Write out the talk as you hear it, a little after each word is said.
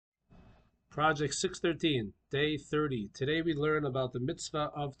Project 613, day 30. Today we learn about the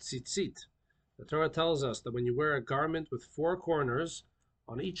mitzvah of tzitzit. The Torah tells us that when you wear a garment with four corners,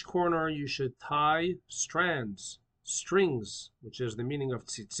 on each corner you should tie strands, strings, which is the meaning of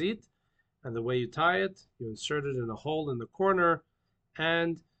tzitzit. And the way you tie it, you insert it in a hole in the corner,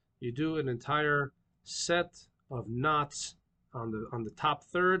 and you do an entire set of knots on the top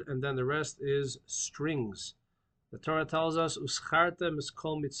third, and then the rest is strings. The Torah tells us, "Uscharta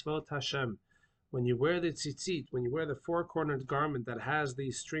miskol mitzvot Hashem." When you wear the tzitzit, when you wear the four-cornered garment that has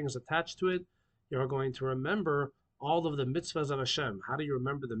these strings attached to it, you're going to remember all of the mitzvahs of Hashem. How do you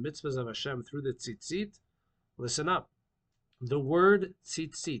remember the mitzvahs of Hashem through the tzitzit? Listen up. The word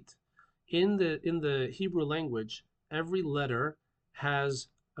tzitzit, in the Hebrew language, every letter has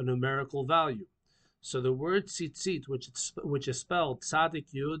a numerical value. So the word tzitzit, which is spelled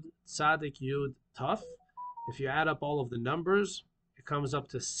tzadik yud, taf, if you add up all of the numbers, it comes up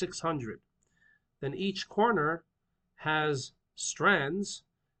to 600. Then each corner has strands.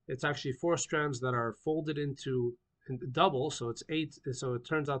 It's actually four strands that are folded into double, so it's eight. So it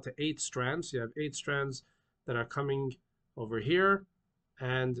turns out to 8 strands. You have 8 strands that are coming over here,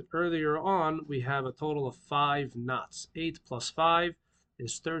 and earlier on we have a total of 5 knots. 8 plus 5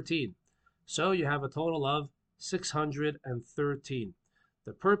 is 13. So you have a total of 613.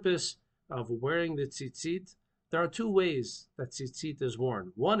 The purpose of wearing the tzitzit, there are 2 ways that tzitzit is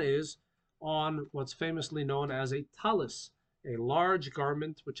worn. One is on what's famously known as a talis, a large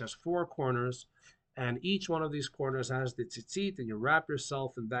garment which has 4 corners, and each one of these corners has the tzitzit, and you wrap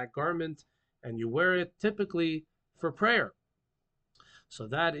yourself in that garment and you wear it typically for prayer. So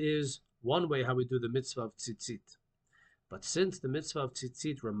that is one way how we do the mitzvah of tzitzit. But since the mitzvah of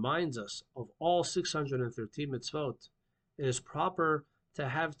tzitzit reminds us of all 613 mitzvot, it is proper to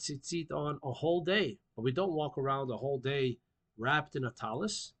have tzitzit on a whole day, but we don't walk around a whole day wrapped in a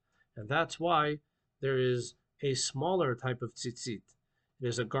talis. And that's why there is a smaller type of tzitzit. It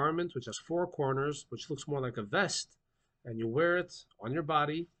is a garment which has 4 corners, which looks more like a vest, and you wear it on your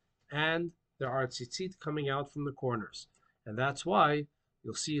body, and there are tzitzit coming out from the corners. And that's why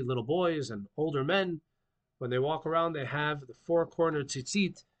you'll see little boys and older men, when they walk around, they have the 4-cornered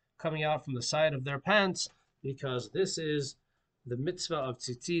tzitzit coming out from the side of their pants, because this is the mitzvah of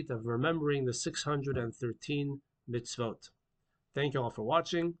tzitzit, of remembering the 613 mitzvot. Thank you all for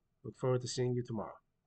watching. Look forward to seeing you tomorrow.